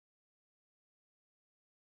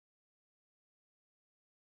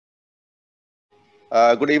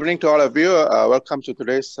Good evening to all of you. Welcome to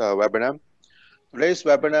today's webinar. Today's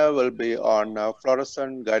webinar will be on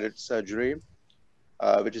fluorescent guided surgery,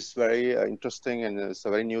 which is very interesting and it's a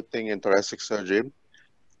very new thing in thoracic surgery.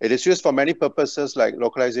 It is used for many purposes like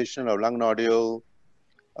localization of lung nodule,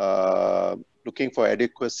 looking for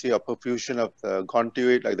adequacy or perfusion of the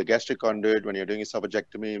conduit, like the gastric conduit when you're doing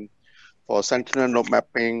esophagectomy, for sentinel node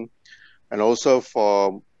mapping, and also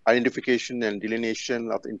for identification and delineation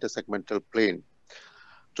of the intersegmental plane.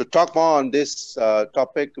 To talk more on this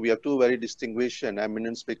topic, we have two very distinguished and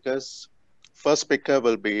eminent speakers. First speaker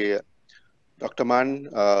will be Dr. Man.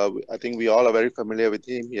 I think we all are very familiar with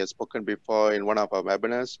him. He has spoken before in one of our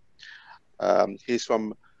webinars. He's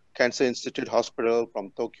from Cancer Institute Hospital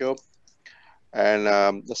from Tokyo. And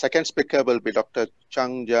the second speaker will be Dr.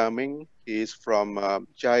 Chang Ming. He is from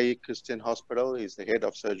Chia-Yi Christian Hospital. He's the head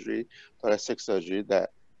of surgery, thoracic surgery there.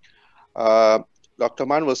 Dr.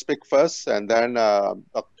 Man will speak first, and then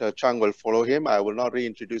Dr. Chang will follow him. I will not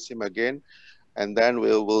reintroduce him again. And then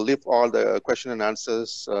we'll leave all the question and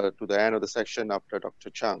answers to the end of the section after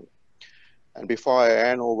Dr. Chang. And before I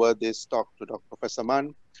hand over this talk to Professor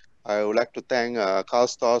Man, I would like to thank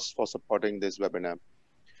STORZ for supporting this webinar.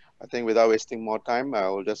 I think without wasting more time, I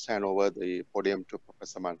will just hand over the podium to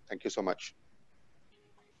Professor Man. Thank you so much.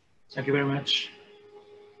 Thank you very much.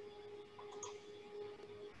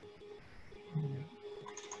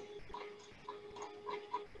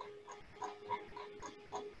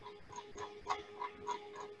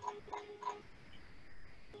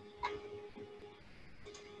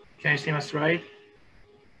 Can you see my slide?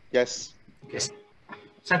 Yes. Okay.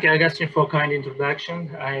 Thank you, Agasthian, for kind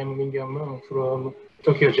introduction. I am Mingyon from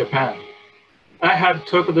Tokyo, Japan. I have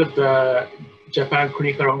talked at the Japan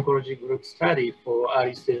Clinical Oncology Group study for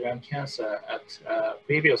early stage lung cancer at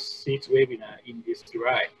previous SEEDS webinar in this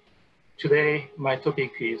July. Today, my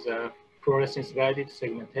topic is fluorescence guided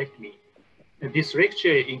segmentectomy. And this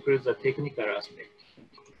lecture includes the technical aspect.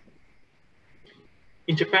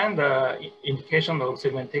 In Japan, the indication of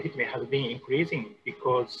segmentectomy has been increasing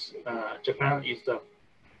because Japan is the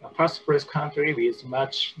first place country with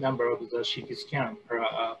much number of the CT scan per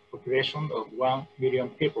population of 1 million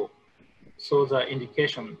people. So the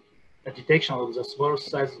indication, the detection of the small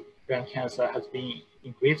size lung cancer has been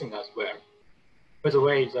increasing as well. By the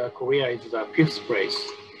way, Korea is the 5th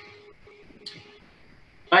place.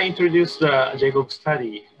 I introduced the JACOB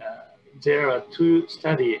study. There are two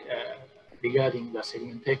studies regarding the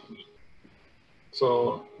segmentectomy.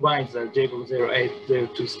 So one is the JACOB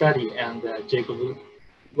 0802 study and the JACOB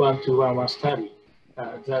 1211 study.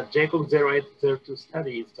 The JACOB 0802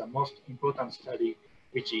 study is the most important study,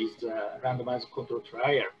 which is the randomized control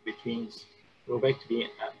trial between lobectomy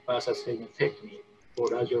versus segmentectomy for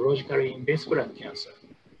radiologically invasive lung cancer.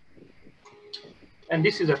 And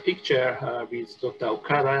this is a picture with Dr.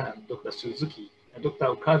 Okada and Dr. Suzuki. And Dr.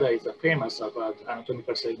 Okada is famous about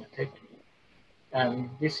anatomical segmentectomy. And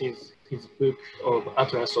this is his book of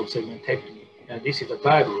Atlas of Segmentectomy. And this is a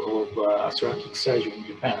Bible of thoracic surgery in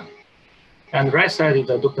Japan. And right side is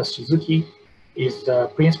Dr. Suzuki is the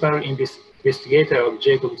principal investigator of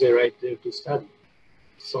JACOB 0802 study.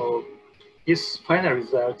 So this final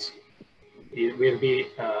result will be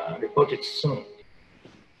reported soon.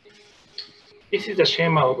 This is the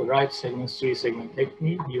schema of right segment 3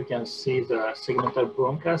 segmentectomy. You can see the segmental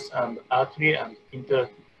bronchus and artery and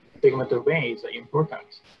intersegmental vein is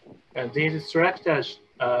important. And these structures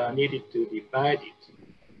are needed to divide it.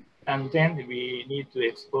 And then we need to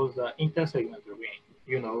expose the intersegmental vein.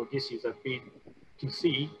 You know, this is a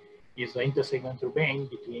B2C, is the intersegmental vein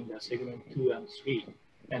between the segment 2 and 3.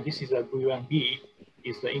 And this is a V1B,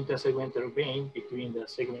 is the intersegmental vein between the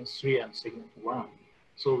segment 3 and segment 1.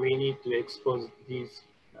 So we need to expose this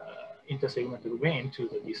intersegmental vein to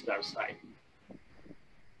the distal side.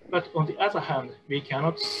 But on the other hand, we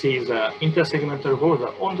cannot see the intersegmental border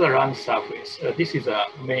on the lung surface. This is a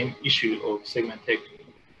main issue of segmentectomy.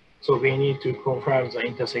 So we need to confirm the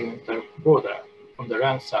intersegmental border on the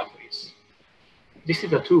lung surface. This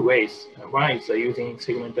is the two ways. One is using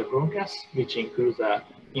segmental bronchus, which includes the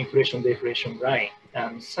inflation-deflation line.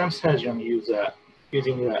 And some surgeons use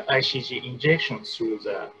using the ICG injection through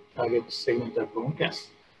the target segmental bronchus.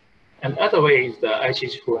 And other way is the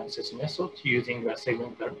ICG fluorescence method using the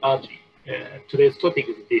segmental artery. Today's topic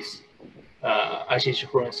is this ICG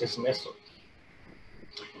fluorescence method.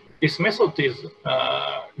 This method is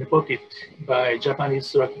reported by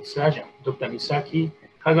Japanese thoracic surgeon, Dr. Misaki,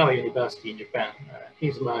 Kagawa University in Japan.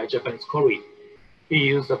 He's my Japanese colleague. He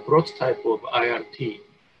used a prototype of IRT.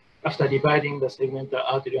 After dividing the segmental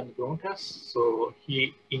artery and bronchus, so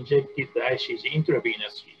he injected the ICG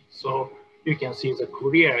intravenously. So you can see the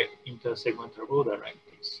clear intersegmental border like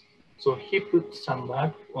this. So he put some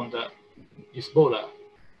mark on this border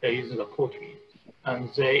using the pottery, and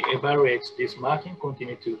they evaluate this marking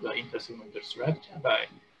continue to the intersegmental structure by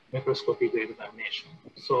microscopic examination.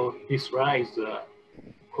 So this line is the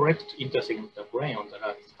correct intersegmental grain on the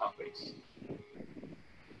right surface.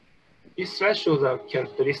 This slide shows a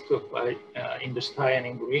characteristic of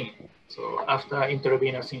industyrene green. So after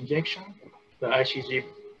intravenous injection, the ICG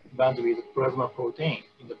bound with plasma protein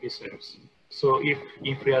in the viscera. So if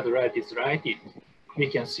infrared light is lighted, we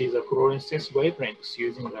can see the fluorescence wavelengths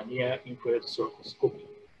using the near-infrared fluoroscopy.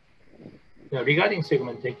 Now, regarding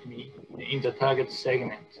segmentectomy, in the target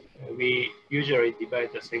segment, we usually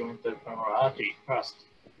divide the segmental femoral artery first,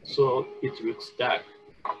 so it looks dark.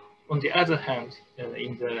 On the other hand,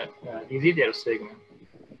 in the residual segment,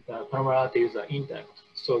 the femoral arteries are intact,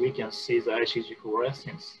 so we can see the ICG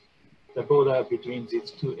fluorescence. The border between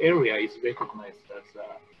these two areas is recognized as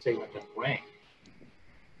a segmental grain.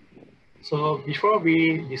 So before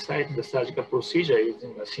we decide the surgical procedure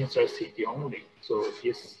using a sensory CT only, so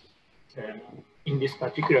this, in this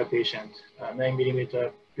particular patient, 9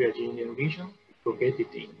 mm peritoneal lesion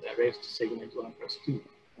located in the left segment 1+2.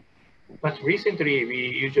 But recently,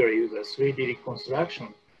 we usually use a 3D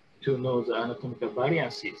reconstruction to know the anatomical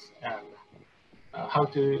variances and how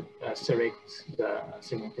to select the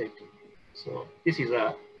segmentation. So this is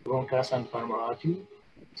a bronchus and femoral artery.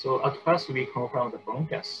 So at first, we confirm the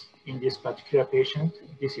bronchus. In this particular patient,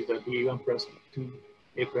 this is a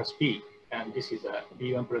B1+2A+B, and this is a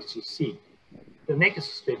B1+2C. The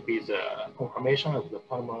next step is confirmation of the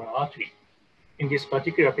pulmonary artery. In this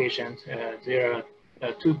particular patient, there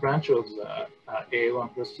are two branches of the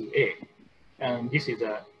A1+2A, and this is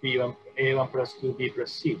a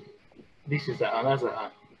A1+2B+C. This is another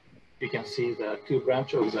arm. You can see the two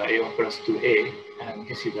branches of the A1+2A, and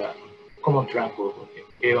this is a common trunk of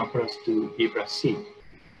A1+2B+C.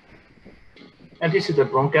 And this is the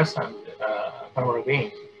bronchus and femoral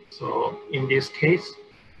vein. So in this case,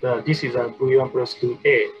 this is a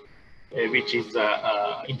B1+2A, which is the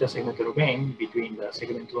intersegmental vein between the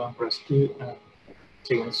segment 1+2 and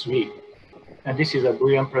segment 3. And this is a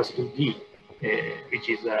B1+2D, which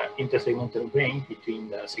is the intersegmental vein between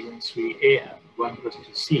the segment 3A and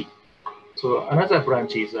 1+2C. So another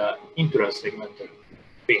branch is intrasegmental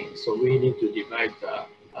vein. So we need to divide the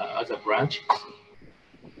other branches.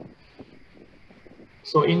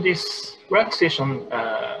 So in this work session,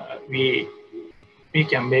 we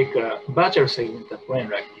can make a virtual segmental plane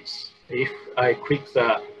like this. If I click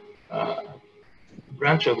the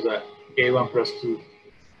branch of the A1+2,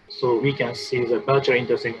 so we can see the virtual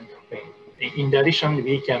intersegmental plane. In addition,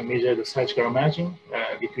 we can measure the surgical margin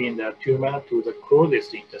between the tumor to the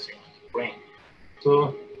closest intersegmental plane.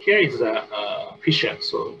 So here is the fissure.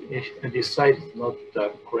 So if this side is not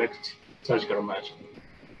the correct surgical margin.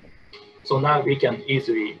 So now we can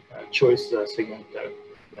easily choose the segmental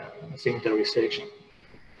resection.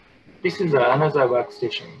 This is another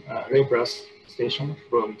workstation, Rebras station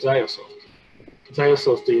from Ziosoft.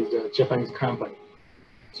 Ziosoft is a Japanese company.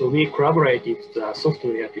 So we collaborated the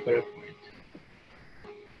software development.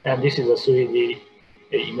 And this is a 3D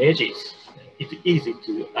images. It's easy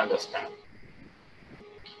to understand.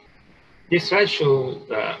 This slide shows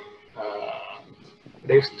the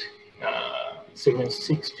left segment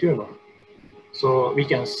 6 tumor. So we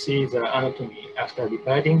can see the anatomy after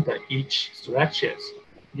dividing each structures.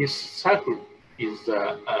 This circle is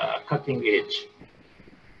the cutting edge.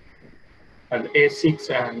 And A6,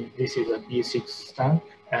 and this is a B6 stamp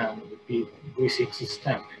and B6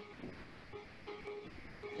 stamp.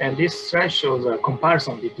 And this slide shows a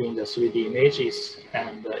comparison between the 3D images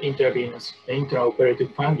and the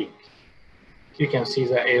intraoperative findings. You can see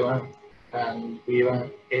the A1 and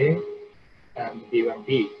B1A and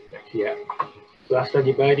B1B here. So after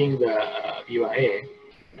dividing the B1A,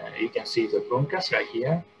 you can see the bronchus right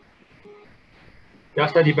here.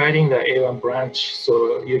 After dividing the A1 branch,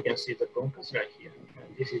 so you can see the bronchus right here.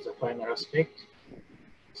 And this is the final aspect.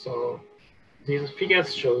 So these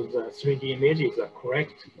figures show the 3D images are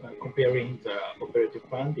correct comparing the operative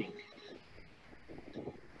finding.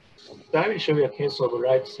 So I will show you a case of a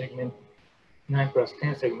right segment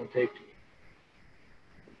 9+10 segmentation.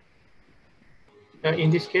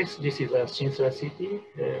 In this case, this is a sensory CT,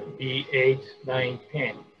 B8, 9,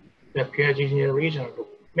 10. The peritoneal region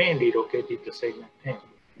mainly located the segment 10.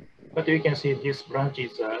 But you can see this branch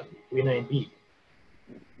is V9B.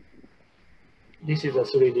 This is a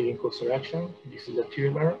 3D reconstruction. This is a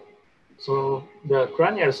tumor. So the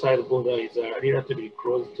cranial side border is relatively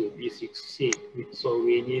close to B6C. So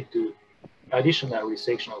we need to additional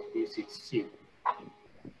resection of B6C.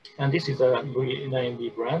 And this is a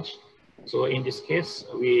V9B branch. So in this case,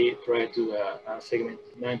 we try to segment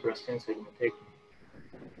 9+10 segment technique.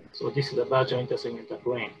 So this is a larger intersegmental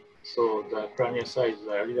plane. So the cranial sides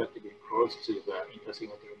are relatively close to the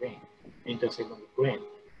intersegmental plane.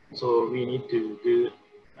 So we need to do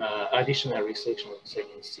additional resection of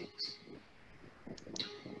segment 6.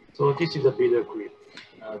 So this is a video clip.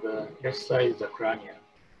 The left side is the cranial.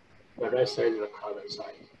 The right side is the collar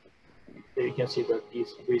side. So you can see that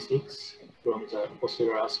this V6 from the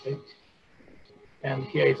posterior aspect. And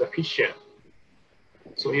here is a fissure.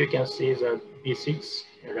 So you can see the V6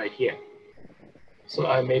 right here. So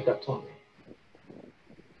I made a tunnel.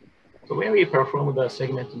 So when we perform the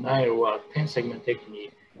segment 9 or 10 segment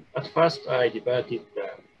technique, at first I divided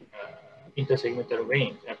the intersegmental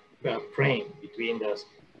frame between the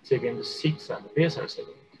segment 6 and basal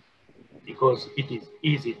segment because it is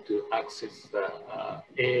easy to access the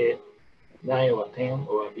A9 or 10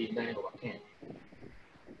 or B9 or 10.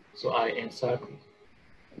 So I encircle.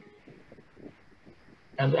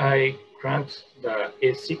 And I clamp the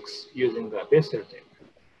A6 using the basal tape.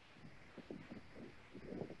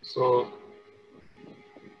 So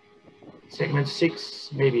segment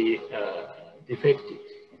 6 may be defective.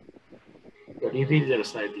 The residual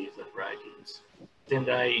side is the brightness. Then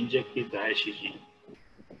I injected the ICG.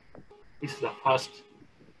 This is the first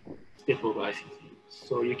step of ICG.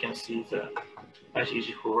 So you can see the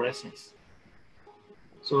ICG fluorescence.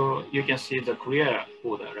 So you can see the clear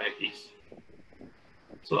border like this.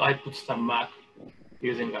 So I put some mark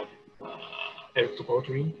using a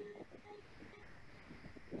electropoetry.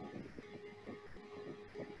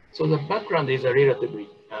 So the background is relatively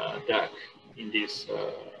dark in this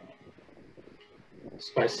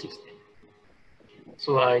spice system.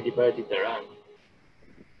 So I divided the run.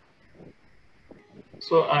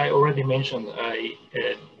 So I already mentioned I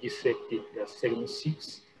dissected the segment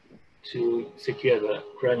 6 to secure the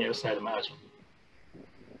cranial side margin.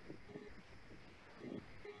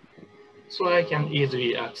 So I can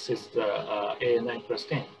easily access the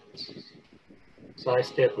A9+10. So I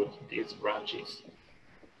stapled these branches.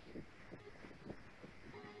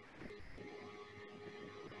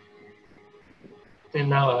 Then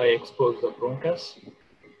now I expose the bronchus.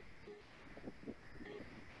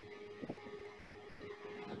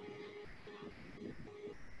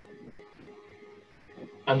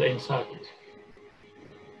 And insert it.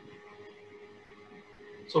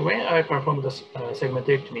 So when I perform the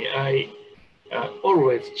segmentectomy, I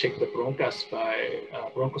always check the bronchus by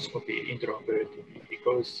bronchoscopy intraoperatively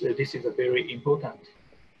because this is a very important.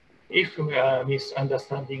 If we are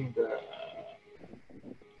misunderstanding the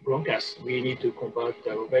bronchus, we need to convert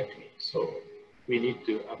the lobectomy. So we need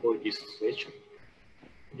to avoid this situation.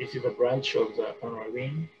 This is a branch of the pulmonary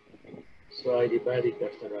vein. So I divide it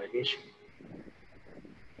after ligation.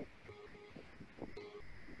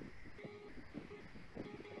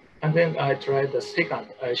 And then I tried the second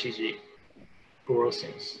ICG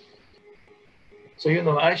fluorescence. So you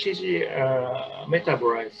know, ICG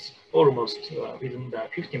metabolizes almost within the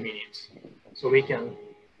 50 minutes. So we can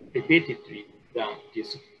repeatedly done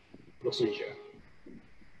this procedure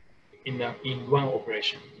in one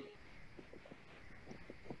operation.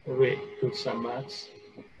 We put some marks.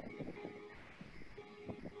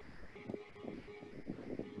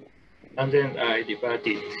 And then I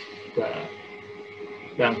divided the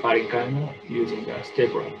parenchyma using the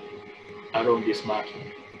stapler along this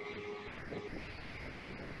margin.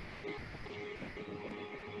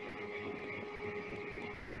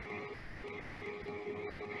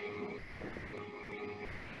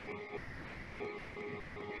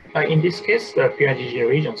 In this case, the PRGG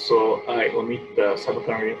region, so I omit the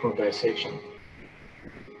subcarinary lymph node dissection.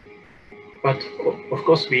 But of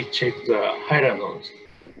course, we check the hilar nodes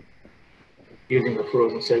using the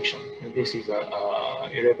frozen section. And this is a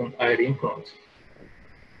 11I lymph node.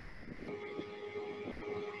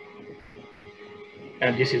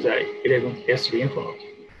 And this is a 11S lymph node.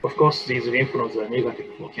 Of course, these lymph nodes are negative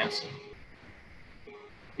for cancer.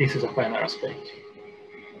 This is a final aspect.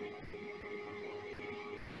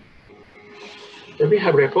 So we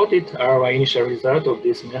have reported our initial result of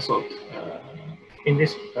this method. In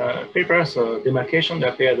this paper, so demarcation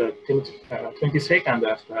appeared at 20 seconds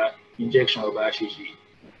after injection of ICG.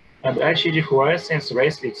 And ICG fluorescence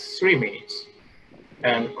lasted 3 minutes.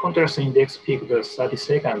 And contrast index peaked 30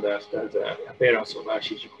 seconds after the appearance of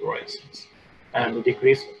ICG fluorescence and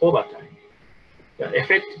decreased over time. The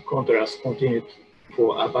effective contrast continued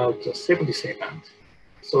for about 70 seconds.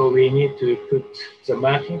 So we need to put the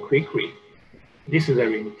marking quickly. This is a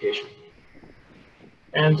limitation.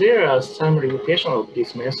 And there are some limitations of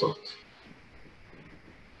this method.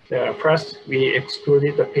 First, we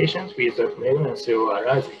excluded the patients with a pregnancy or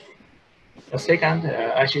rising. The second,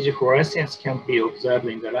 ICG fluorescence can be observed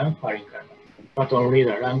in the lung parenchyma, not only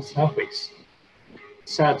the lung surface.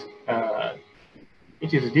 Third,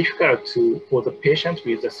 it is difficult for the patient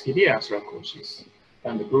with the severe anthracosis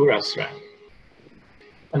and pleural lung.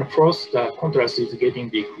 And fourth, the contrast is getting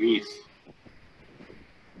decreased.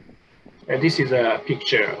 This is a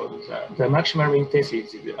picture of the maximum intensity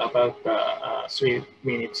is about 3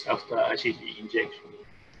 minutes after ICG injection.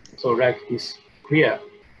 So like this clear,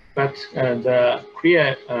 but the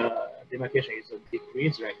clear demarcation is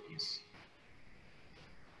decreased like this.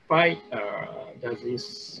 Why does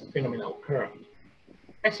this phenomenon occur?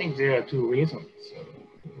 I think there are two reasons.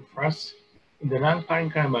 First, in the lung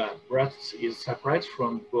parenchyma, blood is supplied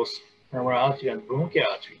from both pulmonary artery and bronchial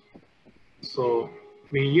artery. So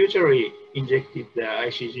we usually injected the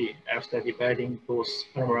ICG after dividing both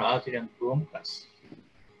pulmonary artery and bronchus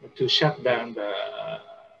to shut down the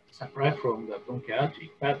supply from the bronchial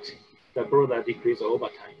artery, but the blood decrease over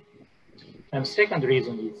time. And second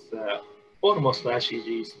reason is almost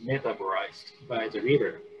ICG is metabolized by the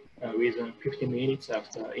liver within 15 minutes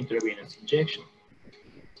after intravenous injection.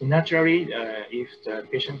 So naturally, if the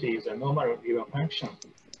patient is a normal liver function,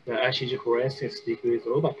 the ICG fluorescence decreases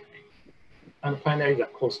over time. And finally, the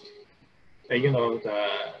cost.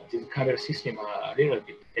 These camera systems are a little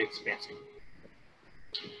bit expensive.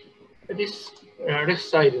 This left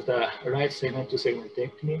side is the right segment to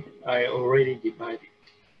segmentectomy. I already divided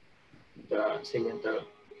the segmental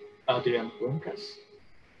artery and bronchus.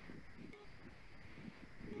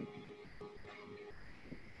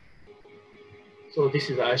 So this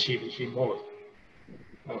is the ICG mode,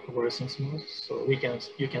 fluorescence mode. So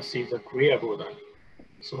you can see the clear border.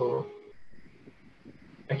 So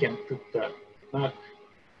I can put the mark,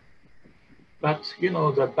 but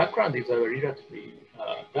the background is relatively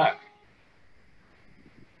dark.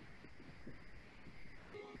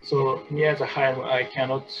 So near the height, I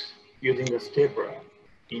cannot using the stapler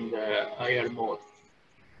in the IR mode.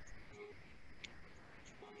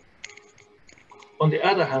 On the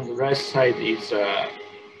other hand, the right side is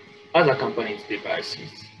other companies' devices.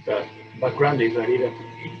 The background is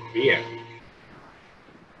relatively clear.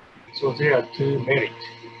 So there are two merits.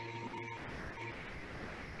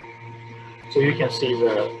 So you can see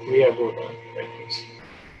the clear border like this.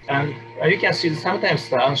 And you can see sometimes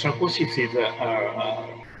the anthracosis is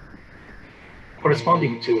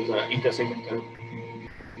corresponding to the intersegmental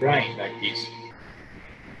line like this.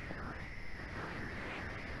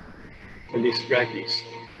 So this like this.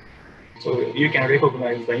 So you can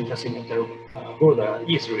recognize the intersegmental border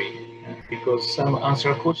easily because some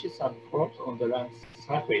anthracosis and floats on the lung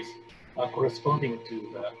surface are corresponding to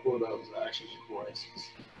the border of the ICG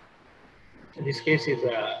fluorescence. In this case is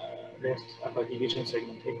left upper division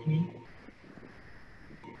segmentectomy.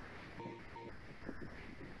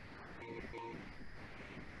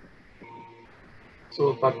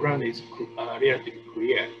 So background is relatively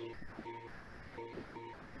clear.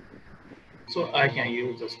 So I can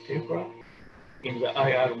use the stapler in the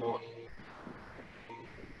IR mode.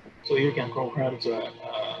 So you can confirm the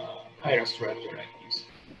chiral structure like this.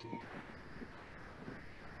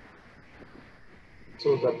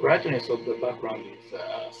 So the brightness of the background is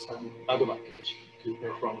some advantage to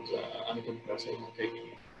perform the anatomical segmentation.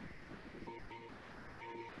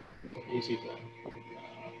 This is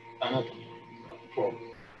anatomy form.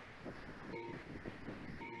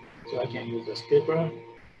 So I can use the stapler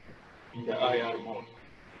in the IR mode.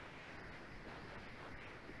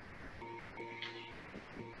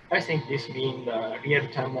 I think this means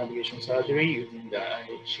real-time navigation surgery using the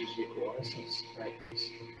ICG fluorescence like this.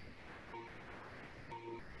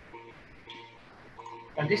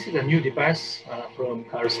 And this is a new device from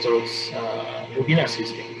STORZ Lubina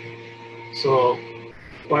system. So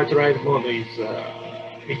white light mode is,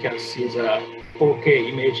 we can see the 4K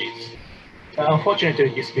images. Unfortunately,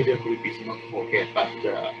 this video clip is not 4K, but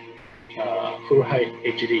full high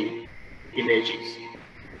HD images.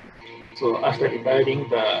 So after dividing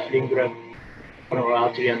the lingular pulmonary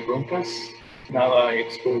artery and bronchus, now I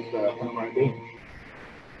expose the pulmonary vein.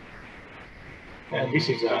 And this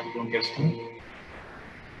is a bronchial stent.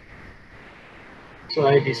 So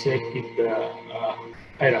I dissected the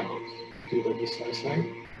hilar node to the distal side.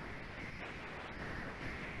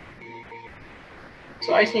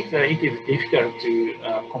 So I think that it is difficult to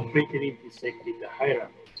completely dissect the hilar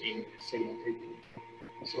node in segmentation.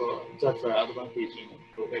 So that's an advantage in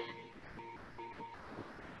lobectomy.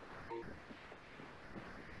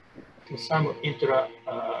 So some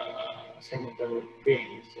intra-segmental vein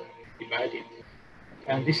is divided.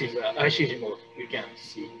 And this is ICG mode. You can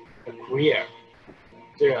see the clear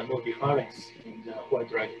there are no difference in the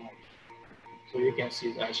white light mode. So you can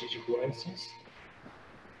see the ICG fluorescence.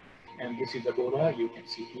 And this is the border you can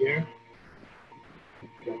see here,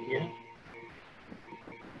 right here.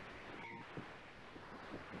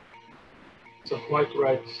 So white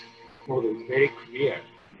light mode is very clear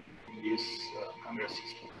in this camera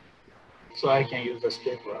system. So I can use the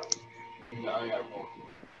stapler in the IR mode.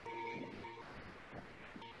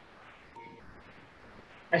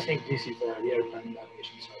 I think this is a real-time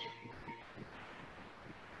navigation surgery.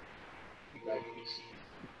 Like this.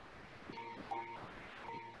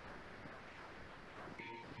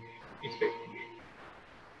 It's very clear.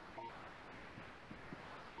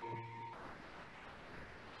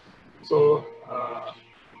 So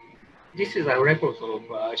this is a record of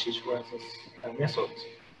ICG fluorescence method.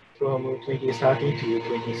 From 2013 to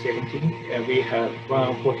 2017, we have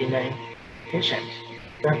 149 patients.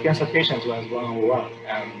 The cancer patient was 101,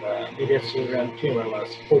 and median cerebral tumor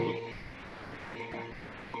was 40.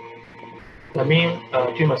 The mean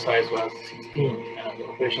tumor size was 16, and the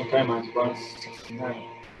operation time was 169.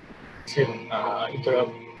 7.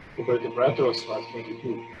 Intraoperative blood loss was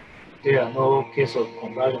 22. There are no case of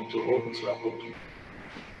conversion to open thrombus.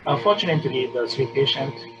 Unfortunately, the 3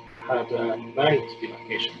 patients had invalid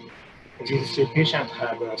demarcation. These 3 patients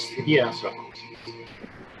had severe thrombosis.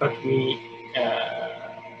 But we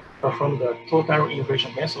performed the total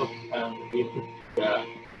inflation method, and we put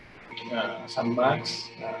some marks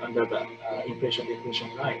under the inflation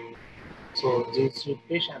definition line. So these 3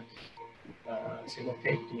 patients,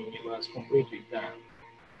 sigmoidectomy was completely done.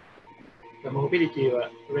 The morbidity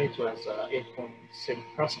rate was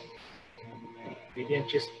 8.7%. Median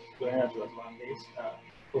chest granite was 1 day.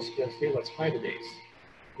 Hospital stay was 5 days.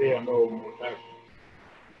 There are no mortality.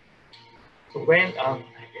 So when an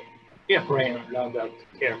airplane landed at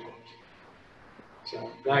the airport, the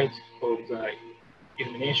guide of the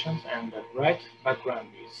illuminations and the bright background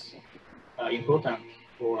is important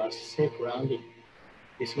for a safe landing.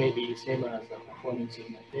 This may be the same as the performance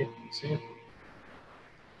in the safe.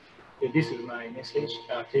 This is my message,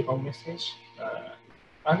 take-home message.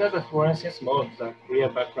 Under the fluorescence mode, the clear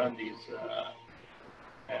background is,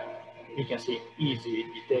 we can see easy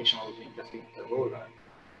detection of the interstitial border.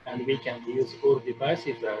 And we can use all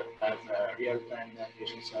devices as a real-time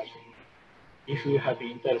navigation surgery. If you have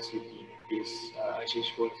interested in this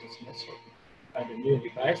ICG fluorescence method and a new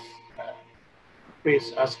device,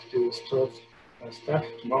 please ask to STORZ staff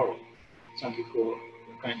tomorrow. Thank you for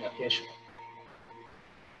your kind attention.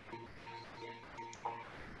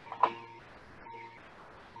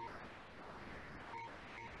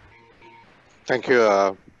 Thank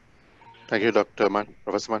you. Thank you, Dr. Man,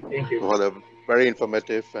 Professor Man, Thank you. for the very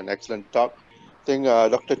informative and excellent talk. I think,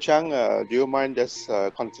 Dr. Chang, do you mind just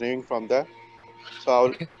continuing from there? So,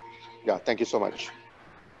 Okay. Yeah, thank you so much.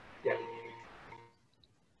 Yeah.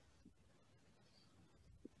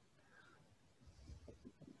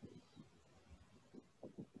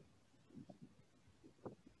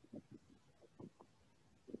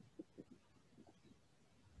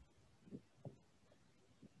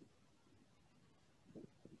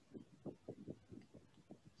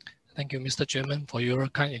 Thank you, Mr. Chairman, for your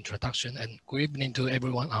kind introduction, and good evening to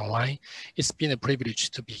everyone online. It's been a privilege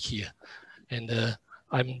to be here. And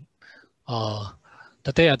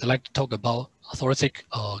today I'd like to talk about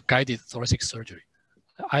guided thoracic surgery.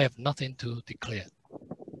 I have nothing to declare.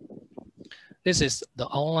 This is the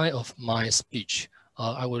outline of my speech.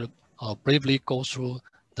 I will briefly go through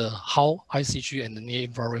how ICG and the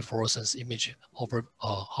near-infrared fluorescence image over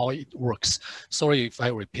how it works. Sorry if I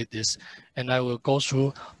repeat this. And I will go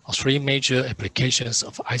through 3 major applications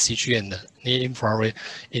of ICG and near-infrared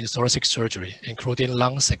in thoracic surgery, including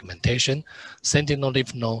lung segmentation, sentinel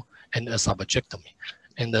lymph node, and esophageectomy,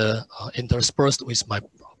 and interspersed with my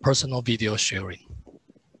personal video sharing.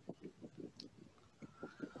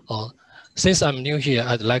 Since I'm new here,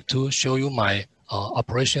 I'd like to show you my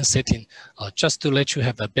operation setting, just to let you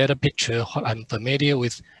have a better picture what I'm familiar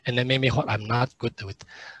with and then maybe what I'm not good with.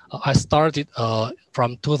 I started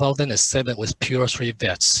from 2007 with pure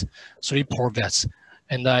 3-port VETs,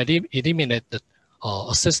 and I eliminated the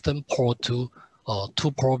assistant port to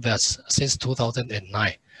 2-port VETs since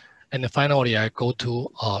 2009. And then finally, I go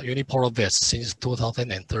to unipolar VETs since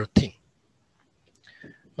 2013.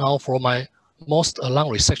 Now for my most lung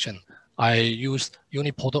resection, I use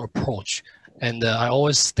unipolar approach, and I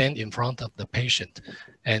always stand in front of the patient,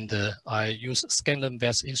 and I use scanner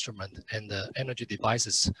vest instrument and energy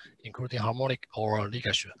devices, including harmonic or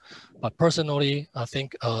ligature. But personally, I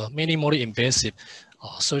think minimally invasive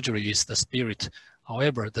surgery is the spirit.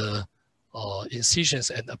 However, the incisions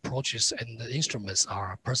and approaches and the instruments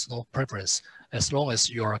are personal preference as long as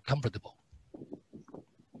you are comfortable.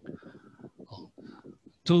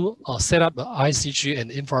 To set up the ICG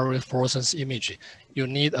and infrared fluorescence image, you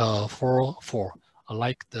need a 4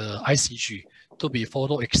 like the ICG, to be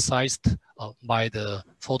photo excised by the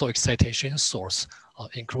photo excitation source,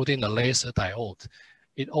 including a laser diode.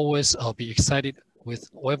 It always be excited with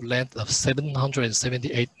wavelength of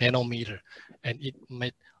 778 nanometer, and it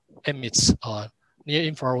emits near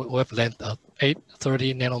infrared wavelength of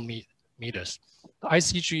 830 nanometers. The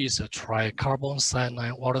ICG is a tricarbon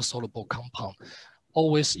cyanide water-soluble compound,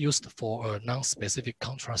 always used for a non-specific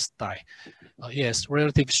contrast dye. It has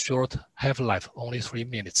relatively short half-life, only 3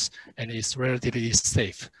 minutes, and is relatively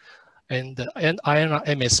safe. And INR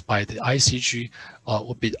emitted by the ICG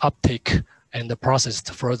would be uptake and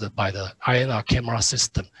processed further by the INR camera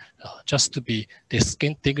system, just to be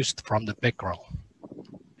distinguished from the background.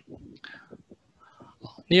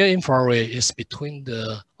 Near infrared is between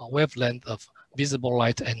the wavelength of visible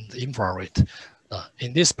light and the infrared.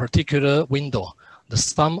 In this particular window, the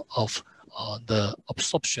sum of the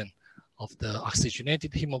absorption of the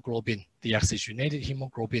oxygenated hemoglobin, deoxygenated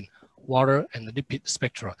hemoglobin, water, and the lipid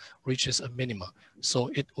spectra reaches a minimum. So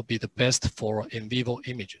it would be the best for in vivo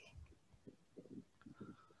imaging.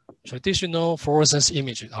 Traditional fluorescence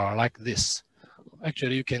images are like this.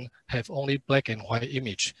 Actually, you can have only black and white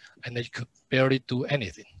image, and it could barely do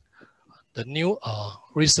anything. The new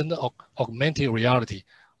recent augmented reality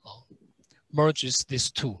merges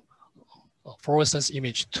these two, fluorescence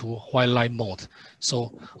image to white light mode.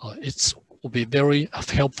 So it will be very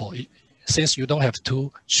helpful since you don't have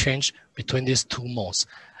to change between these two modes.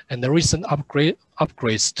 And the recent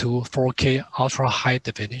upgrades to 4K ultra high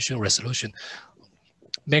definition resolution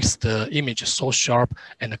makes the image so sharp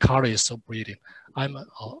and the color is so brilliant. I'm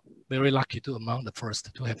very lucky to among the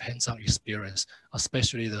first to have hands-on experience,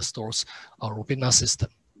 especially the STORZ Rubina system.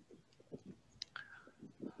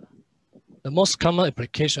 The most common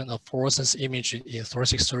application of fluorescence imaging in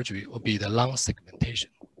thoracic surgery will be the lung segmentation.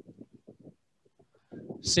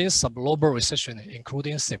 Since sublobar resection,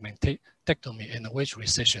 including segmentectomy and wedge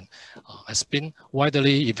resection, has been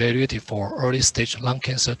widely evaluated for early stage lung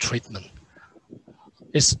cancer treatment,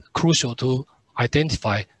 it's crucial to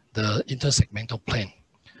identify the intersegmental plane.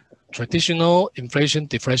 Traditional inflation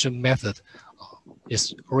diffraction method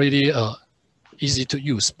is really easy to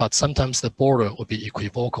use, but sometimes the border will be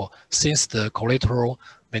equivocal since the collateral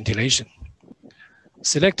ventilation.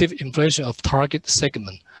 Selective inflation of target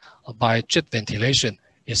segment by jet ventilation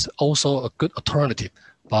is also a good alternative,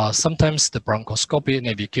 but sometimes the bronchoscopy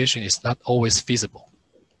navigation is not always feasible.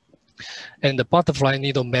 And the butterfly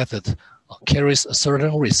needle method carries a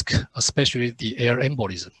certain risk, especially the air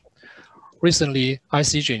embolism. Recently,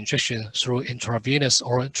 ICG injection through intravenous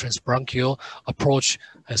or transbronchial approach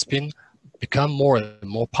has become more and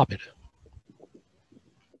more popular.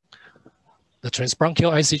 The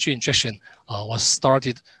transbronchial ICG injection was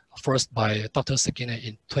started first by Dr. Agasthian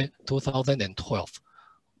in 2012.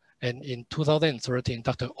 And in 2013,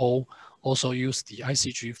 Dr. O also used the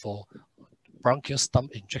ICG for bronchial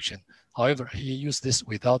stump injection. However, he used this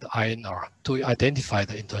without INR to identify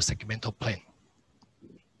the intersegmental plane.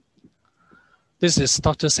 This is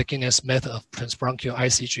Dr. Agasthian's method of transbronchial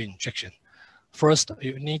ICG injection. First,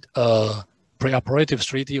 you need a preoperative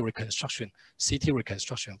 3D reconstruction, CT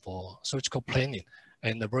reconstruction for surgical planning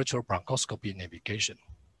and the virtual bronchoscopy navigation.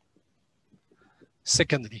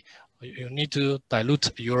 Secondly, you need to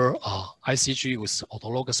dilute your ICG with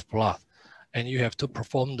autologous blood, and you have to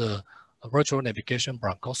perform the virtual navigation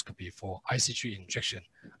bronchoscopy for ICG injection,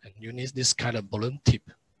 and you need this kind of balloon tip.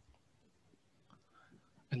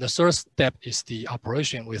 And the third step is the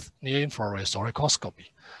operation with near-infrared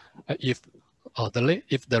thoracoscopy. If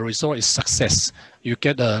the result is success, you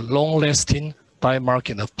get a long-lasting dye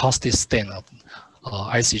marking of positive stain of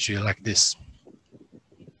ICG like this.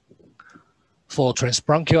 For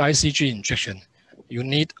transbronchial ICG injection, you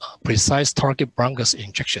need precise target bronchus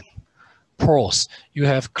injection. Pros, you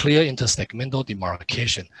have clear intersegmental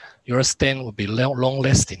demarcation. Your stain will be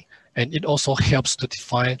long-lasting, and it also helps to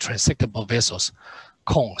define transectable vessels.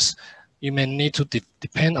 Cons, you may need to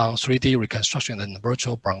depend on 3D reconstruction and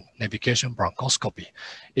virtual navigation bronchoscopy.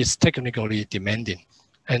 It's technically demanding,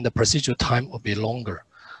 and the procedure time will be longer.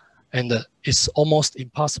 And it's almost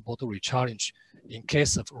impossible to rechallenge in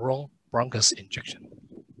case of wrong bronchus injection.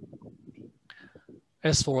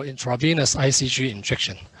 As for intravenous ICG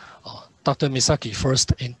injection, Dr. Misaki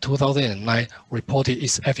first in 2009 reported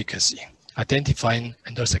its efficacy, identifying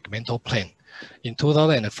intersegmental plane. In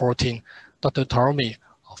 2014, Dr. Tarumi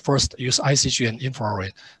first used ICG and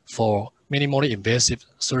infrared for minimally invasive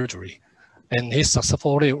surgery. and his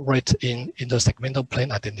successful rate in intersegmental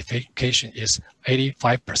plane identification is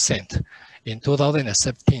 85%. In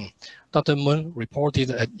 2017, Dr. Moon reported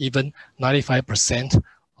an even 95%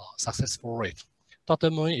 successful rate.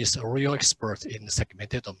 Dr. Moon is a real expert in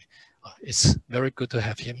segmentotomy. It's very good to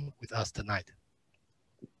have him with us tonight.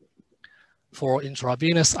 For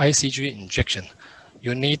intravenous ICG injection,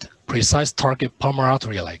 you need precise target pulmonary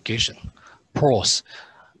artery ligation. Pros,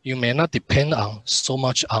 you may not depend on so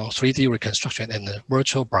much on 3D reconstruction and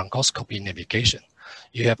virtual bronchoscopy navigation.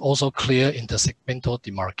 You have also clear intersegmental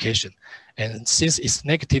demarcation. And since it's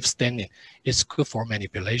negative staining, it's good for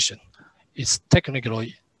manipulation. It's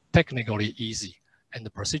technically easy, and the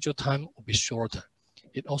procedure time will be shorter.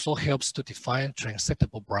 It also helps to define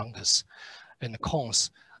transectable bronchus. And the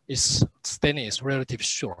cons, its staining is relatively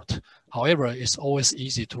short. However, it's always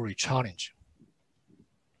easy to re-challenge.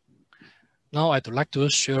 Now I'd like to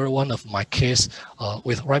share one of my case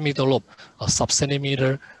with right middle lobe, a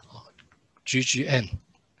sub-centimeter GGN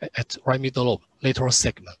at right middle lobe lateral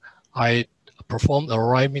segment. I performed a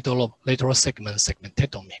right middle lobe lateral segment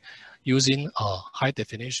segmentotomy using a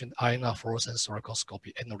high-definition INR fluorescence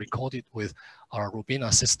thoracoscopy and recorded with our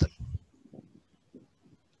Rubina system.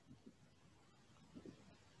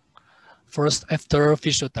 First, after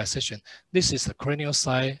visual dissection, this is the cranial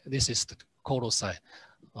side, this is the caudal side.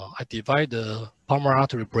 I divide the pulmonary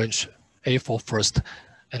artery branch A4 first,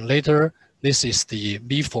 and later this is the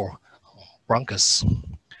B4 bronchus.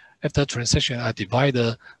 After transection, I divide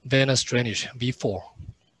the venous drainage V4.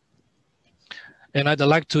 And I'd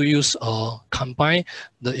like to use combine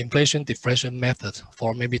the inflation deflation method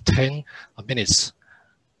for maybe 10 minutes.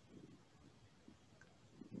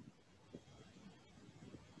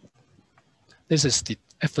 This is the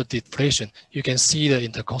after deflation. You can see the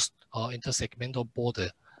intersegmental border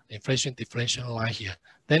inflation deflation line here.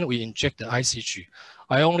 Then we inject the ICG.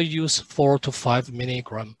 I only use 4 to 5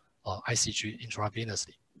 milligram ICG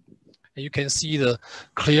intravenously. And you can see the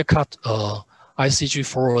clear-cut ICG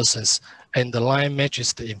fluorescence, and the line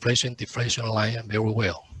matches the inflation deflation line very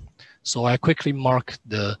well. So I quickly mark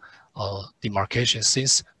the demarcation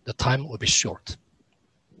since the time will be short.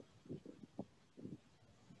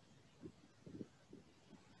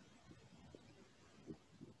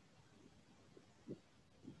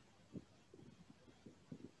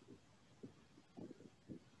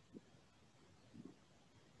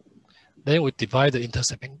 Then we divide the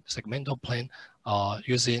intersegmental plane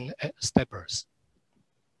using steppers.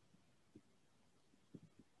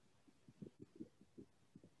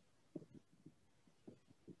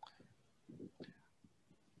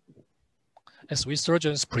 As we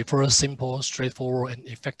surgeons prefer a simple, straightforward, and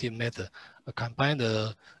effective method, combine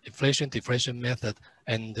the inflation deflation method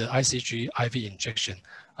and the ICG IV injection.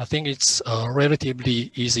 I think it's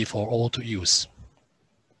relatively easy for all to use.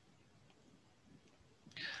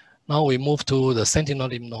 Now we move to the sentinel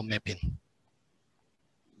lymph node mapping.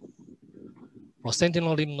 For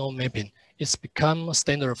sentinel lymph node mapping, it's become a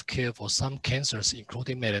standard of care for some cancers,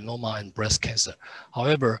 including melanoma and breast cancer.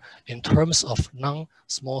 However, in terms of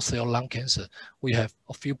non-small cell lung cancer, we have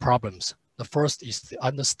a few problems. The first is the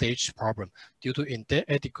understage problem due to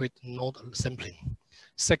inadequate node sampling.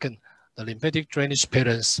 Second, the lymphatic drainage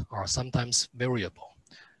patterns are sometimes variable.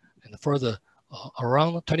 And further,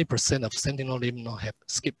 around 20% of sentinel lymph nodes have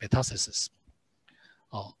skip metastasis.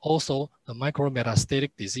 Also, the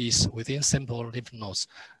micrometastatic disease within sample lymph nodes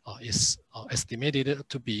is estimated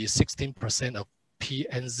to be 16% of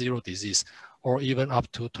PN0 disease, or even up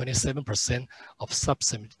to 27% of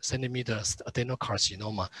sub-centimeter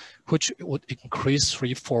adenocarcinoma, which would increase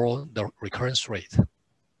threefold the recurrence rate.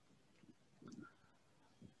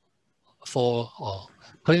 For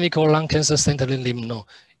clinical lung cancer sentinel lymph node,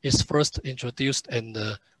 is first introduced and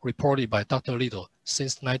reported by Dr. Little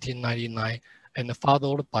since 1999 and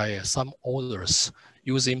followed by some others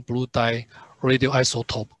using blue dye,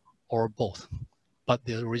 radioisotope, or both. But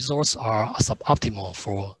the results are suboptimal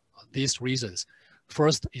for these reasons.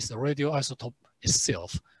 First is the radioisotope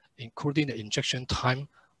itself, including the injection time,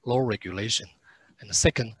 low regulation. And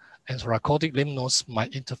second, anthracotic lymph nodes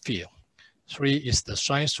might interfere. Three is the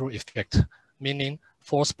shine-through effect, meaning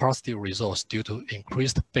false positive results due to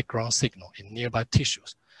increased background signal in nearby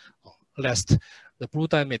tissues. Last, the blue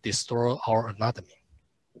dye may destroy our anatomy.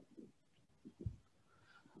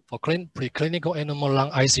 For preclinical animal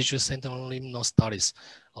lung ICG sentinel lymph node studies,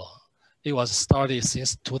 it was started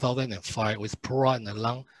since 2005 with pleura and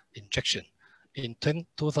lung injection. In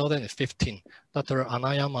 2015, Dr.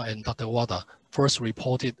 Anayama and Dr. Wada first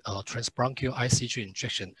reported transbronchial ICG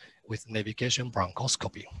injection with navigation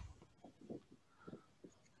bronchoscopy.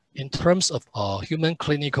 In terms of human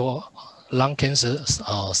clinical lung cancer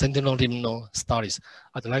sentinel lymph node studies,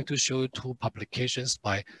 I'd like to show you two publications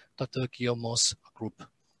by Dr. Guillermo's group.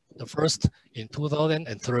 The first in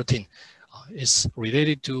 2013 is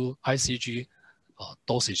related to ICG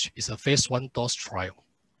dosage. It's a phase 1 dose trial.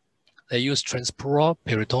 They use transpleural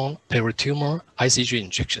peritumor ICG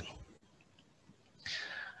injection.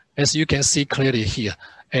 As you can see clearly here,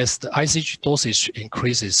 as the ICG dosage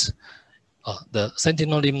increases, the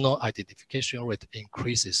sentinel lymph node identification rate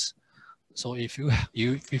increases. So if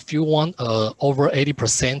you want over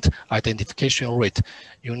 80% identification rate,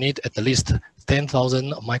 you need at least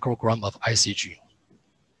 10,000 microgram of ICG.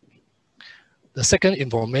 The second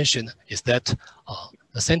information is that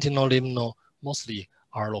the sentinel lymph node mostly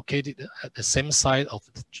are located at the same site of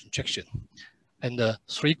the injection. And the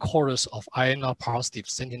 3/4 of INR positive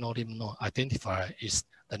sentinel lymph node identifier is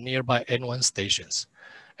the nearby N1 stations.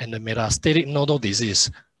 And the metastatic nodal disease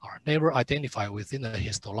are never identified within the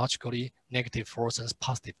histologically negative fluorescence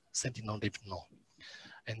positive sentinel lymph node.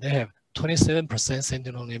 And they have 27%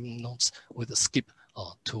 sentinel lymph nodes with a skip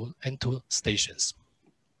to N2 stations.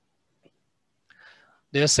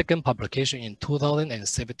 Their second publication in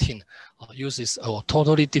 2017 uses a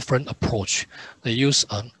totally different approach. They use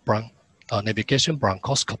navigation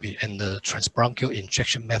bronchoscopy and the transbronchial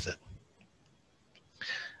injection method.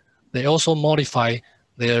 They also modify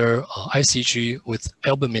their ICG with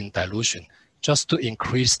albumin dilution just to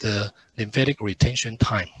increase the lymphatic retention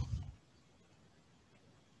time.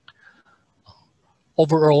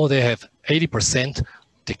 Overall, they have 80%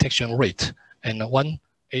 detection rate and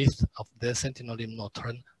 1/8 of their sentinel lymph node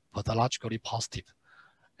turn pathologically positive.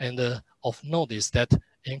 And of note is that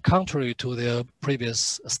in contrary to their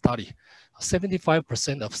previous study,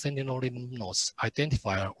 75% of sentinel lymph nodes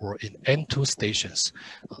identified were in N2 stations.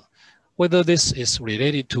 Whether this is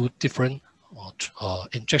related to different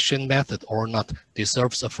injection method or not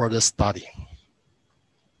deserves a further study.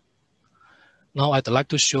 Now I'd like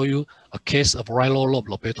to show you a case of rhinal lobe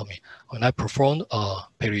lobectomy when I performed a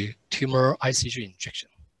peritumor ICG injection.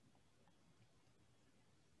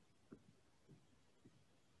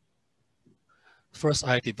 First,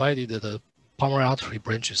 I divided the pulmonary artery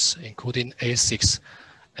branches, including A6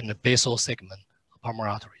 and the basal segment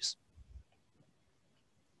pulmonary arteries.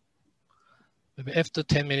 Maybe after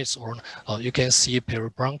 10 minutes or you can see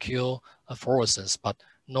peribronchial fluorescence, but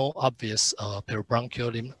no obvious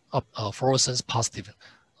peribronchial fluorescence positive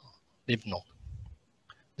lymph node.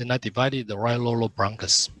 Then I divided the right lower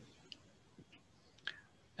bronchus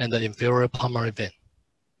and the inferior pulmonary vein.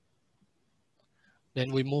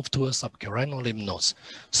 Then we move to a subcarinal lymph nodes.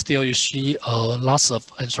 Still, you see lots of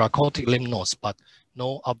intracortic lymph nodes, but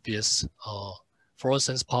no obvious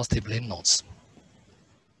fluorescence positive lymph nodes.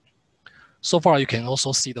 So far, you can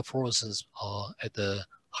also see the fluorescence at the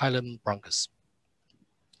hilum bronchus.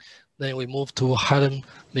 Then we move to hilum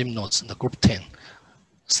lymph nodes, the group 10.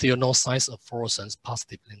 Still no signs of fluorescence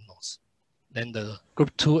positive lymph nodes. Then the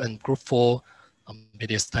group 2 and group 4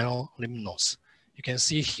 mediastinal lymph nodes. You can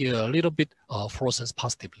see here a little bit of fluorescence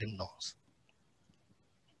positive lymph nodes.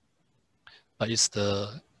 But it's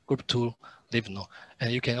the group 2 lymph node.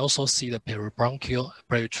 And you can also see the peribronchial,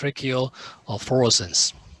 peritracheal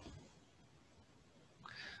fluorescence.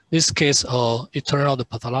 This case, it turned out the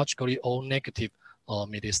pathologically all negative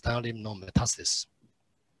mediastinal lymph node metastasis.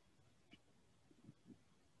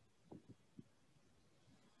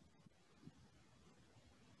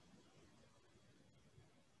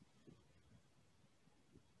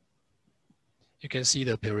 You can see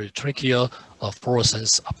the peritracheal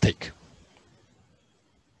fluorescence uptake.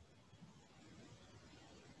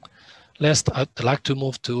 Next, I'd like to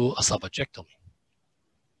move to esophagectomy.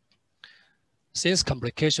 Since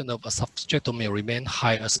complication of esophagectomy remain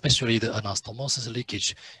high, especially the anastomosis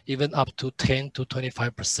leakage, even up to 10 to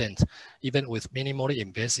 25%, even with minimally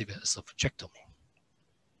invasive esophagectomy.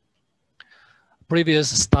 Previous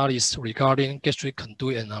studies regarding gastric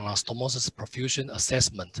conduit and anastomosis perfusion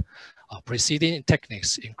assessment, preceding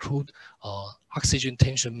techniques include oxygen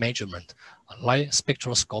tension measurement, light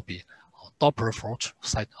spectroscopy, Doppler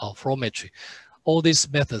fluorometry. All these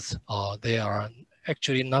methods, they are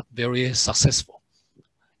actually not very successful.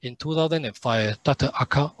 In 2005, Dr.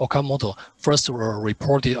 Okamoto first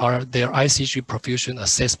reported their ICG perfusion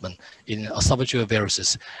assessment in esophageal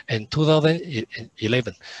varices. In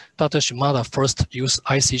 2011, Dr. Shimada first used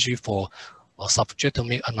ICG for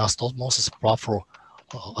esophagectomy anastomosis blood flow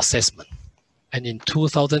assessment. And in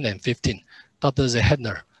 2015, Dr.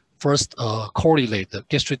 Zehedner first correlated the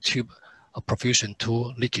gastric tube perfusion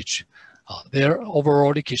to leakage. Their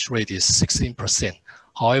overall leakage rate is 16%.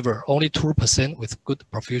 However, only 2% with good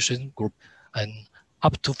perfusion group and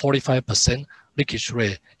up to 45% leakage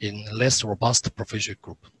rate in less robust perfusion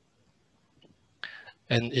group.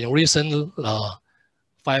 And in recent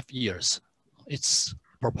 5 years, it's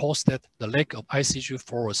proposed that the lack of ICG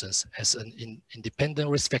fluorescence as an independent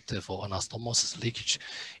risk factor for anastomosis leakage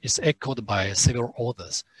is echoed by several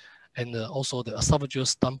authors. And also the esophageal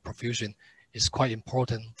stump perfusion is quite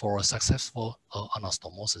important for a successful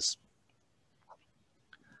anastomosis.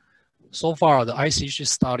 So far, the ICG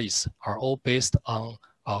studies are all based on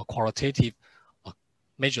qualitative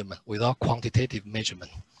measurement without quantitative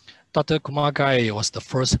measurement. Dr. Kumagai was the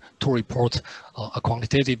first to report a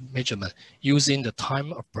quantitative measurement using the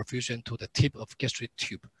time of perfusion to the tip of gastric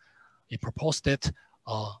tube. He proposed that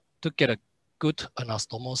to get a good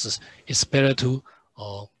anastomosis, it's better to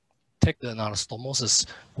take the anastomosis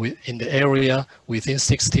in the area within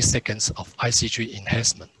 60 seconds of ICG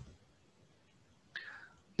enhancement.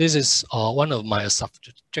 This is one of my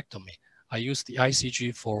esophagectomy. I use the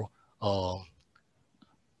ICG for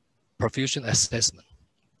perfusion assessment.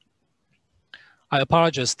 I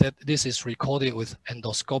apologize that this is recorded with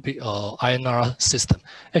endoscopic INR system.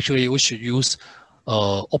 Actually, we should use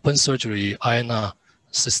open surgery INR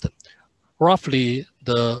system. Roughly,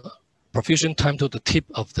 the perfusion time to the tip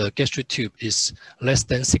of the gastric tube is less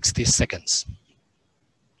than 60 seconds.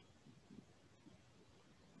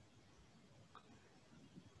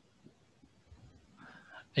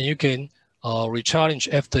 And you can re-challenge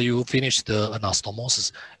after you finish the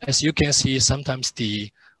anastomosis. As you can see, sometimes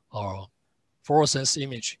the fluorescence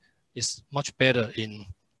image is much better in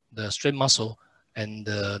the straight muscle and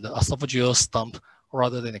the esophageal stump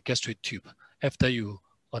rather than the gastric tube after you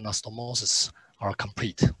anastomosis are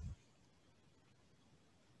complete.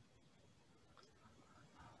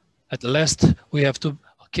 At last, we have to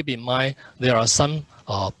keep in mind there are some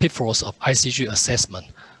pitfalls of ICG assessment.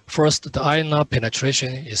 First, the INR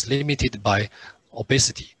penetration is limited by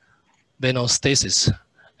obesity, venostasis,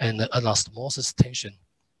 and anastomosis tension,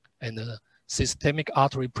 and the systemic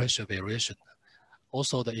artery pressure variation,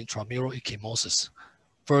 also the intramural ecchymosis.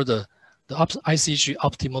 Further, the ICG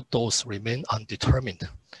optimal dose remain undetermined,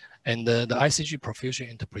 and the ICG perfusion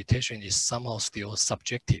interpretation is somehow still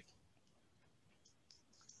subjective.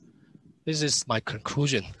 This is my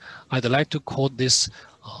conclusion. I'd like to quote this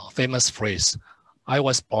famous phrase: I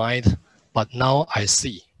was blind, but now I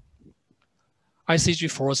see.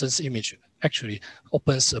 ICG fluorescence image actually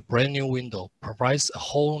opens a brand new window, provides a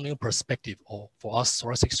whole new perspective for us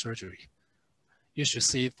thoracic surgery. You should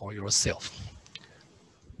see it for yourself.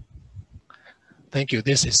 Thank you.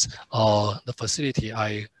 This is the facility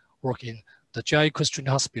I work in. The Chia-Yi Christian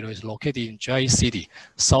Hospital is located in Chia-Yi City,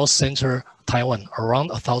 South Central Taiwan, around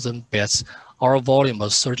 1,000 beds. Our volume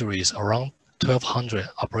of surgery is around 1,200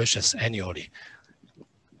 operations annually.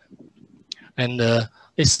 And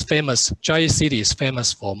it's famous, Chia-Yi City is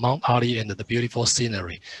famous for Mount Ali and the beautiful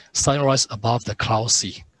scenery, sunrise above the cloud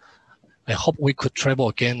sea. I hope we could travel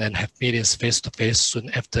again and have meetings face-to-face soon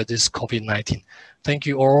after this COVID-19. Thank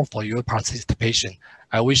you all for your participation.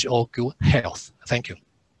 I wish you all good health. Thank you.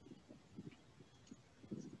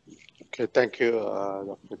 Okay, thank you,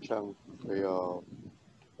 Dr. Chang, for your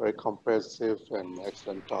very comprehensive and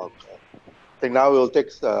excellent talk. I think now we'll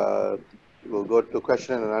go to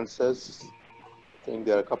question and answers. I think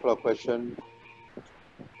there are a couple of questions.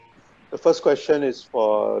 The first question is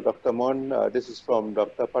for Dr. Mon. This is from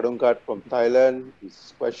Dr. Padungat from Thailand.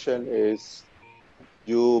 His question is,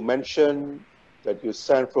 you mentioned that you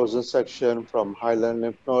send frozen section from highland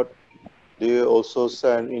lymph node. Do you also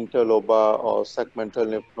send interlobar or segmental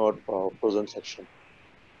lymph node for frozen section?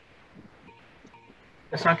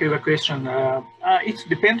 Thank you for the question. It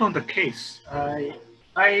depends on the case.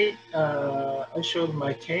 I showed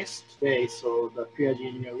my case today, so the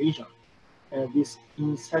Chia-Yi region.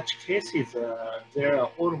 In such cases, there are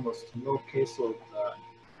almost no case of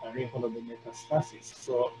lymph node metastasis.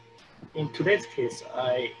 So in today's case,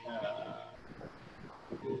 I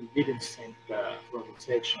didn't send frozen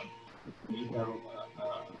section in the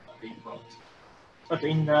lymph nodes. But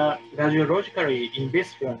in the radiologically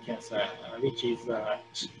invasive cancer, which is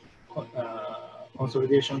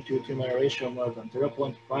consolidation to tumor ratio more than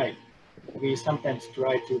 0.5, we sometimes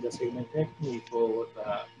try to the segmentectomy for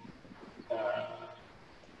the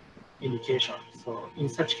indication. So in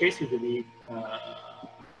such cases, we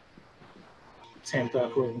send a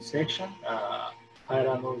frozen section,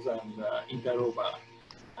 highland nodes and interlobar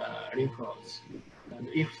lymph nodes. And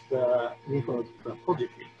if the lymph nodes are positive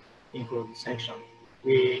in frozen section,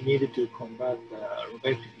 we needed to convert the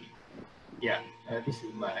lobectomy. Yeah, this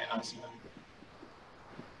is my answer.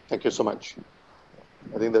 Thank you so much.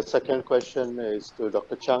 I think the second question is to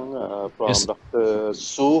Dr. Chang from Yes. Dr.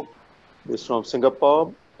 Su. He's from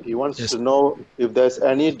Singapore. He wants Yes. to know if there's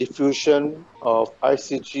any diffusion of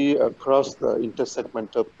ICG across the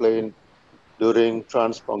intersegmental plane during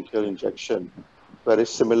transbronchial injection, very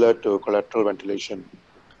similar to collateral ventilation.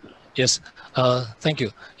 Yes, thank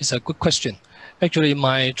you. It's a good question. Actually,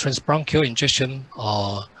 my transbronchial injection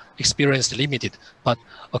experience limited, but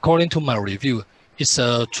according to my review, it's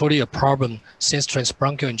truly a problem since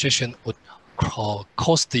transbronchial injection would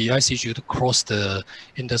cause the ICG to cross the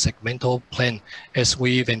intersegmental plane as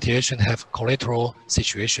we ventilation have collateral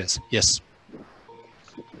situations. Yes.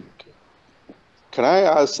 Can I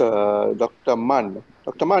ask Dr. Mann?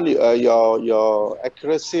 Dr. Mann, your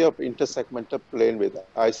accuracy of intersegmental plane with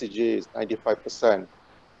ICG is 95%.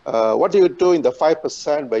 What do you do in the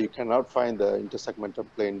 5% where you cannot find the intersegmental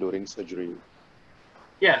plane during surgery?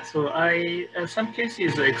 Yeah, so I, in some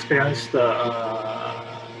cases, experienced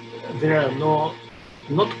there are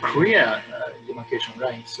not clear demarcation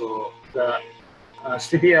lines. So the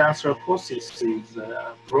severe anthroposis is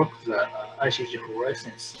block the ICG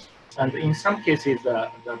fluorescence. And in some cases, the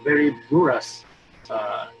very porous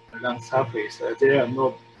lung surface, there are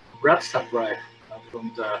no blood supply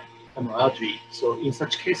from the artery. So in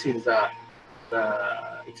such cases,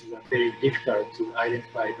 it is very difficult to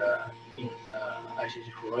identify the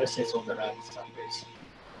ICG fluorescence on the lung surface.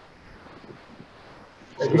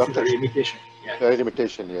 So This is a limitation. Yeah.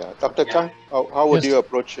 Limitation, yeah. Dr. Chang, how would you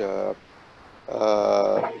approach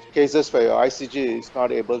cases where your ICG is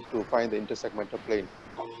not able to find the intersegmental plane?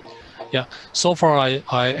 Yeah, so far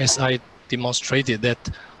as I demonstrated that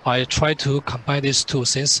I try to combine these two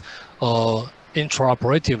since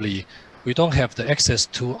intraoperatively we don't have the access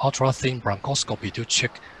to ultra-thin bronchoscopy to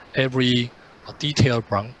check every detailed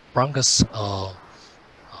bronchus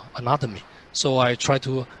anatomy. So I try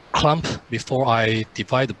to clump before I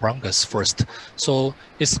divide the bronchus first. So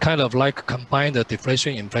it's kind of like combine the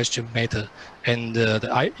differential infection method and the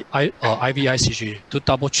IV ICG to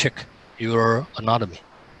double check your anatomy.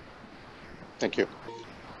 Thank you.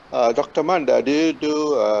 Dr. Manda, do you do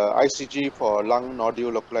ICG for lung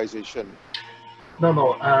nodule localization?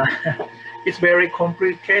 No. It's very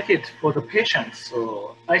complicated for the patient.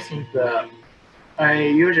 So I think I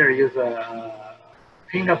usually use a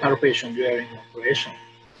finger palpation during operation.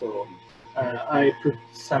 So I put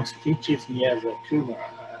some stitches near the tumor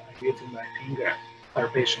using my finger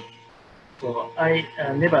palpation. So I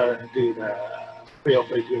never do the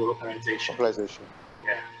preoperative localization.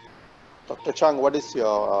 Yeah. Dr. Chang, what is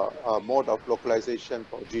your mode of localization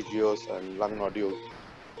for GGOs and lung nodule?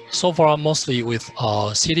 So far, mostly with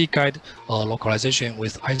CT guide localization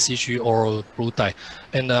with ICG or blue dye.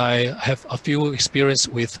 And I have a few experience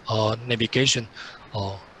with navigation,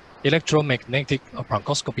 electromagnetic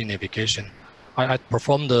bronchoscopy navigation. I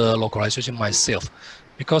perform the localization myself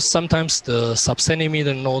because sometimes the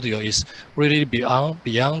sub-centimeter nodule is really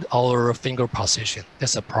beyond our finger position.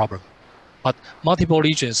 That's a problem. But multiple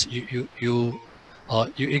regions, you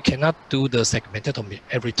cannot do the segmentotomy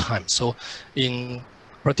every time. So in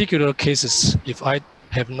particular cases, if I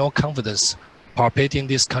have no confidence palpating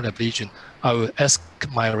this kind of lesion, I will ask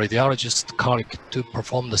my radiologist colleague to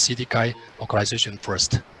perform the CT guide localization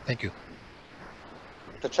first. Thank you.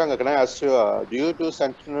 Dr. Chang, can I ask you, do you do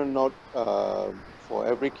sentinel node for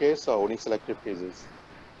every case or only selective cases?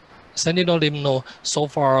 Sentinel lymph node, so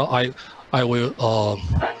far I will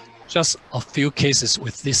just a few cases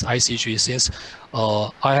with this ICG since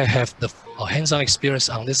I have the hands-on experience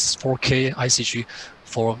on this 4K ICG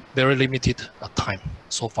for very limited time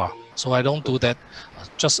so far. So I don't do that,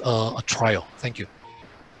 just a trial. Thank you.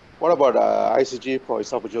 What about ICG for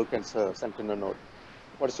esophageal cancer, sentinel node?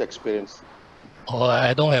 What is your experience?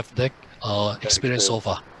 I don't have that experience so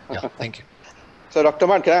far. Yeah, thank you. So Dr.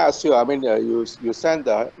 Man, can I ask you, I mean, you send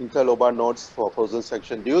the interlobar nodes for frozen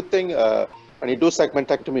section. Do you think when you do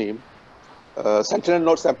segmentectomy, sentinel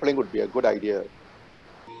node sampling would be a good idea?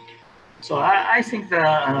 So I think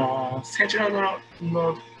the sentinel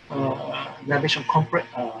node navigation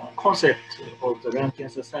concept of the lung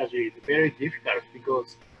cancer surgery is very difficult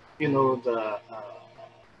because, you know, the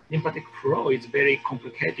lymphatic flow is very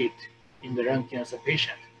complicated in the lung cancer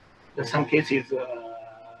patient. In some cases,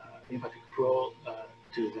 lymphatic flow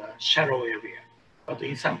to the shallow area, but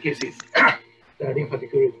in some cases, the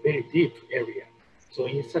lymphatic flow is very deep area. So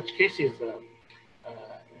in such cases,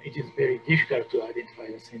 it is very difficult to identify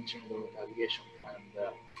the sentinel node navigation.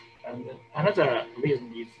 And another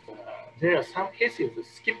reason is there are some cases of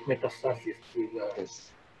skip metastasis with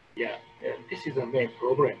this is the main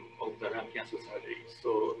problem of the lung cancer surgery.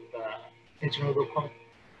 So the sentinel node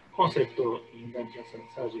concept in lung cancer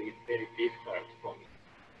surgery is very difficult for me.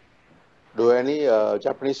 Do any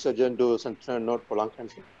Japanese surgeon do sentinel node for lung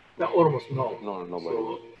cancer? Almost no. No, nobody.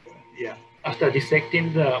 So yeah, after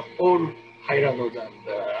dissecting all hilar nodes and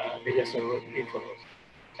mediastinal lymph nodes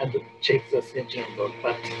and check the sentinel node,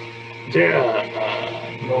 but there are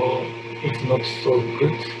no, it's not so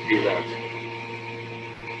good result.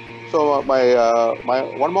 So my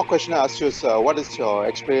one more question I ask you is, what is your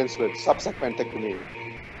experience with subsegmentectomy?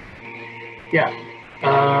 Yeah,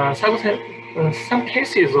 some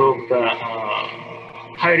cases of the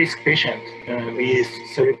high risk patient, we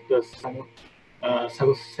select the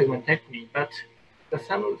subsegmentectomy, but the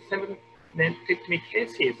subsegmentectomy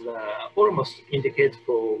cases almost indicate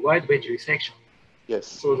for wide wedge resection. Yes.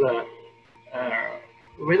 So the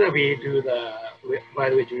whether we do the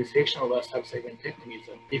wide wedge resection or subsegmentectomy is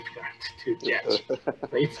difficult to judge.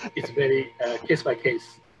 It's very case by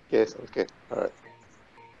case. Yes. Okay. All right.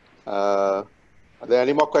 Are there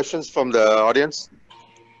any more questions from the audience?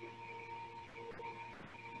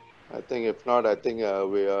 I think if not, I think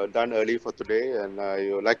we are done early for today, and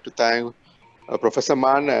I would like to thank Professor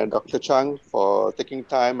Mann and Dr. Chang for taking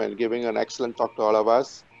time and giving an excellent talk to all of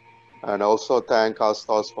us, and also thank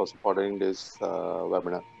STORZ for supporting this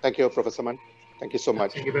webinar. Thank you, Professor Mann. Thank you so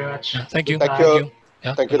much. Thank you very much. Yeah, thank you. Thank you.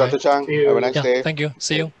 Yeah, Thank you, bye-bye. Dr. Chang. See you. Have a nice Yeah, day. thank you.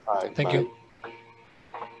 See you. Bye. Thank Bye. you.